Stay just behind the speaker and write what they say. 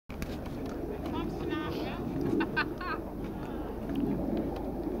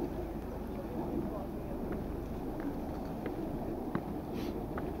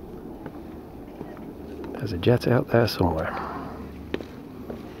There's a jet out there somewhere.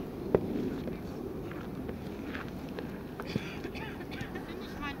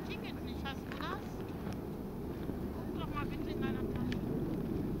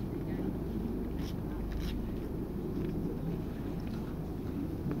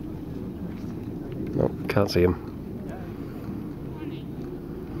 Nope, can't see him.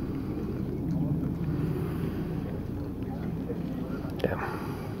 Damn.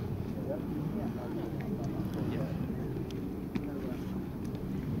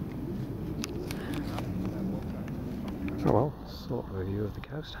 Oh well, sort of a view of the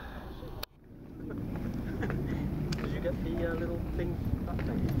coast. Did you get the little thing back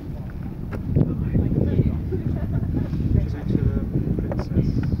thing? Is it to the princess?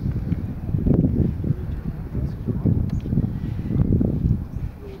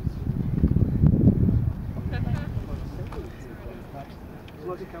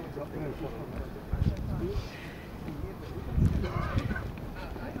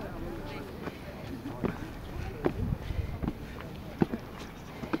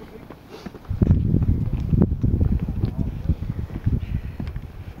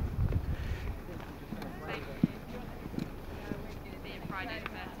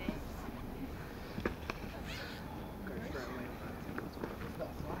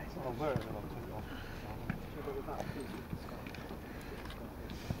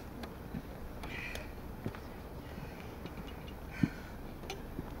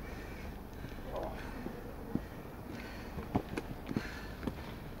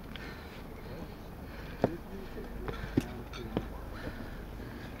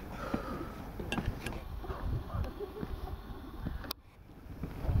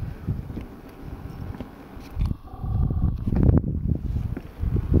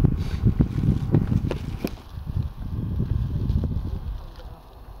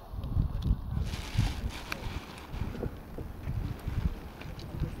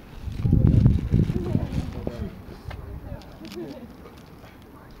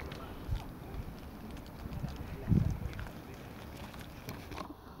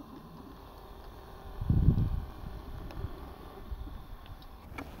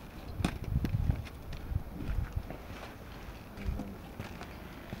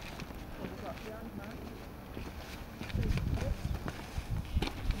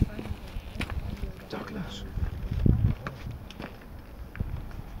 Douglas.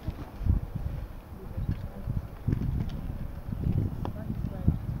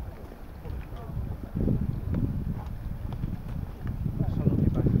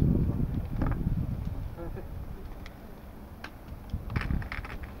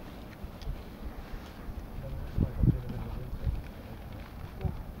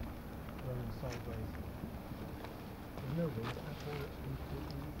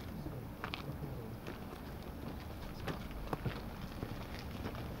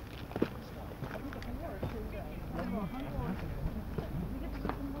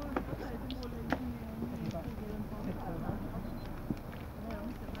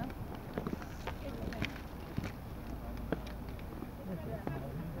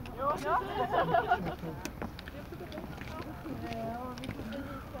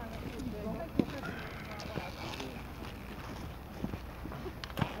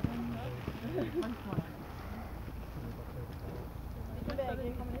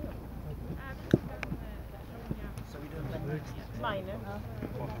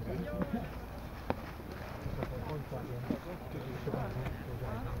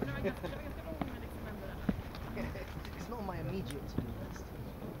 It's not on my immediate to-do list.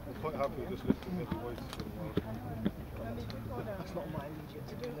 I'm quite happy with just lifting the voice for a while. That's not on my immediate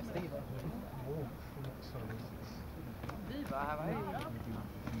to-do list either.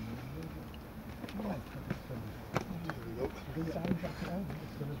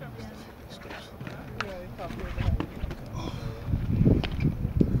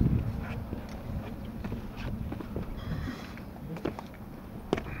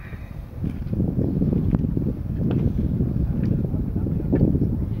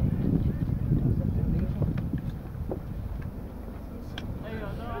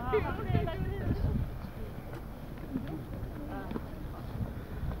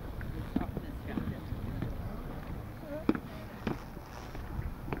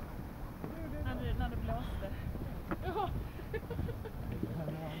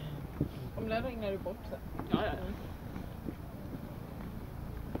 Där regnar det bort sen. Ja, ja.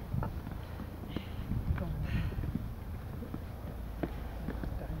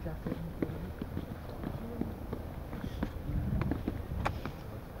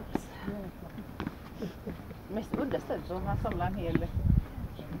 istället för att man samlar en hel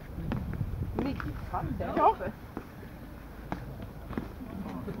myggfall där. Ja.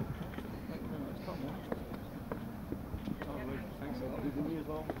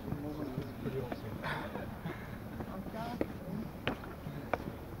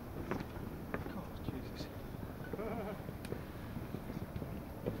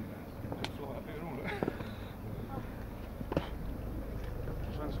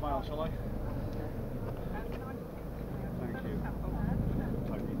 Smile, shall I? Thank you. Thank you.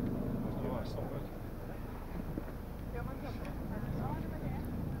 Oh, that's not good.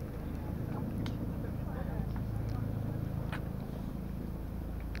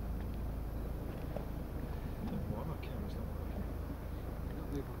 Why my camera's not working?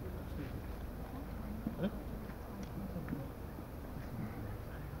 Huh?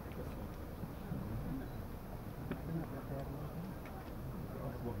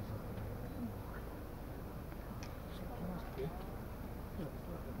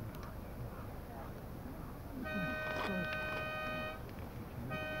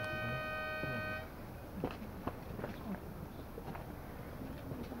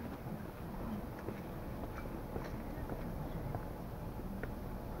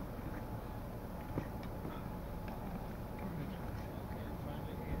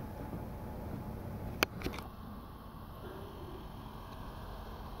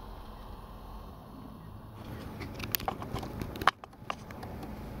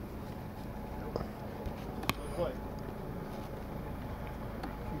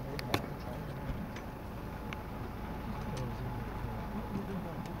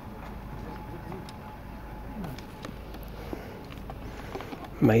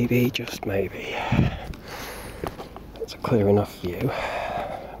 Maybe, just maybe, it's a clear enough view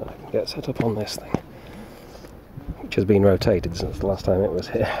that I can get set up on this thing, which has been rotated since the last time it was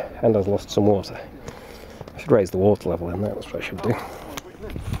here and has lost some water. I should raise the water level in there, that's what I should do.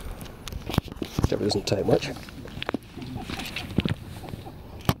 It doesn't take much.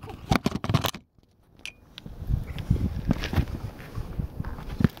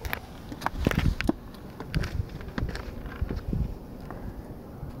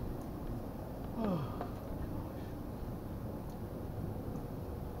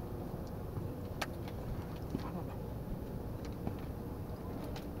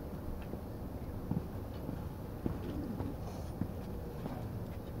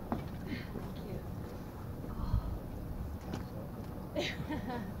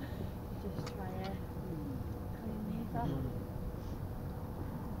 Just try to clean these up.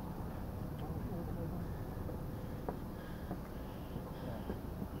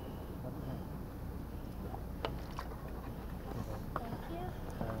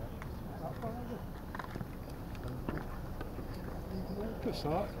 Good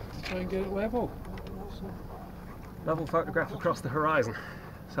start. Try and get it level. Level photograph across the horizon.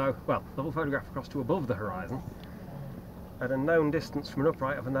 So, well, level photograph across to above the horizon. At a known distance from an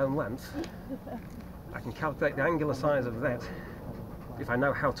upright of a known length, I can calculate the angular size of that if I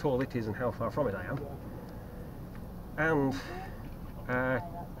know how tall it is and how far from it I am. And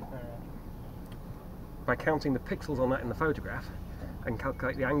by counting the pixels on that in the photograph, I can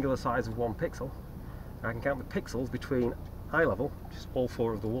calculate the angular size of one pixel. I can count the pixels between eye level, which is all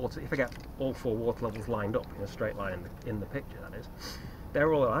four of the water. If I get all four water levels lined up in a straight line in the picture, that is,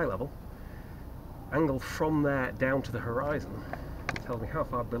 they're all at eye level. Angled from there down to the horizon tells me how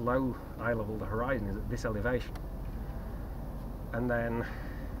far below eye level the horizon is at this elevation. And then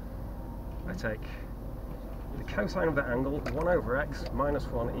I take the cosine of that angle, 1 over x minus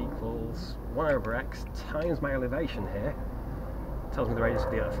 1 equals 1 over x times my elevation here, tells me the radius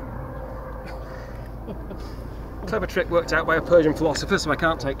of the Earth. Clever trick worked out by a Persian philosopher, so I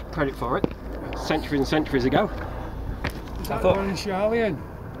can't take credit for it. Centuries and centuries ago. I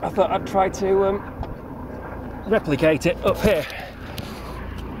thought I'd try to replicate it up here.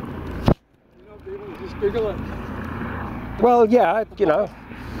 You're not able to just Google it. Well, yeah, you know,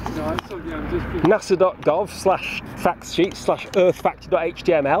 No, I'm sorry, I'm just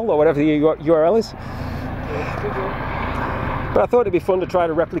nasa.gov/facts/earthfactor.html or whatever the URL is. But I thought it'd be fun to try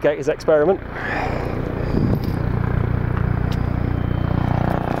to replicate his experiment.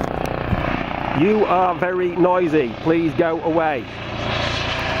 You are very noisy. Please go away.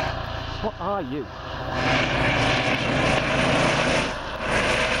 What are you?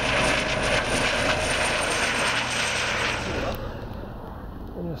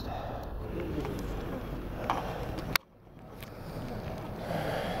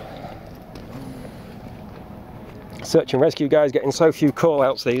 Search and rescue guys getting so few call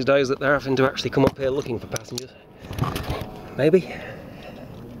outs these days that they're having to actually come up here looking for passengers. Maybe.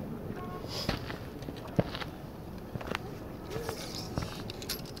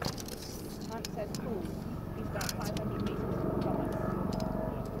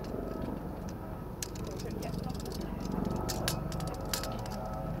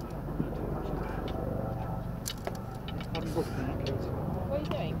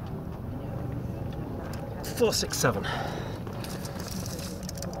 467.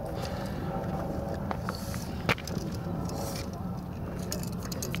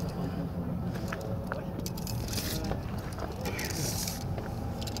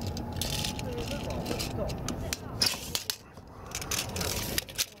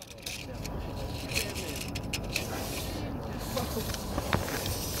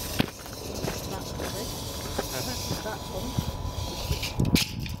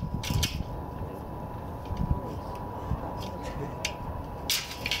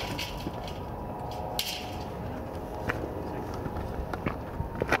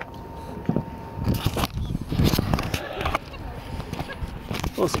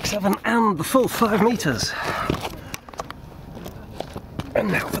 .467 and the full 5 metres. And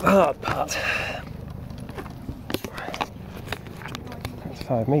now for the hard part. That's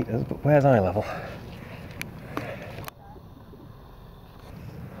 5 metres, but where's eye level?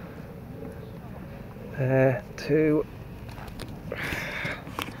 There to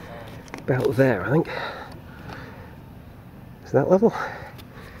about there, I think. Is that level?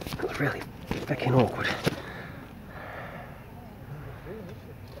 That's really fucking awkward.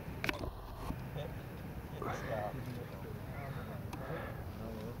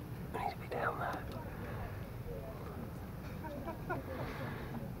 I need to be down there.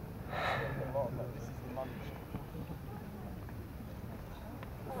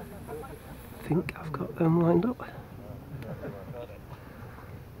 I think I've got them lined up.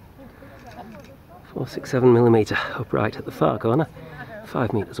 467mm upright at the far corner,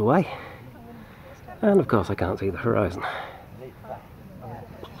 5 metres away, and of course I can't see the horizon.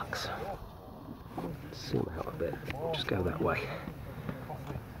 Bollocks. Zoom out a bit, just go that way.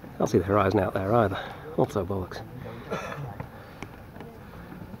 Can't see the horizon out there either, also bollocks.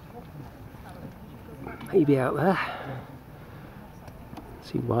 Maybe out there.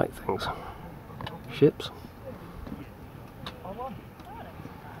 See white things. Ships.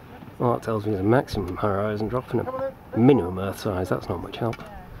 Well, that tells me there's a maximum horizon drop and a minimum earth size. That's not much help.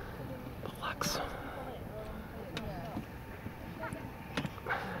 Relax.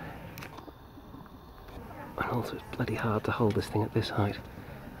 And also it's bloody hard to hold this thing at this height.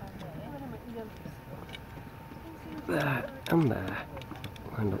 There and there.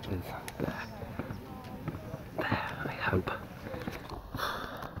 Lined up with there. There, I hope.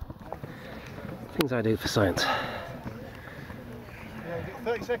 Things I do for science.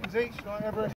 30 seconds each, right, everyone.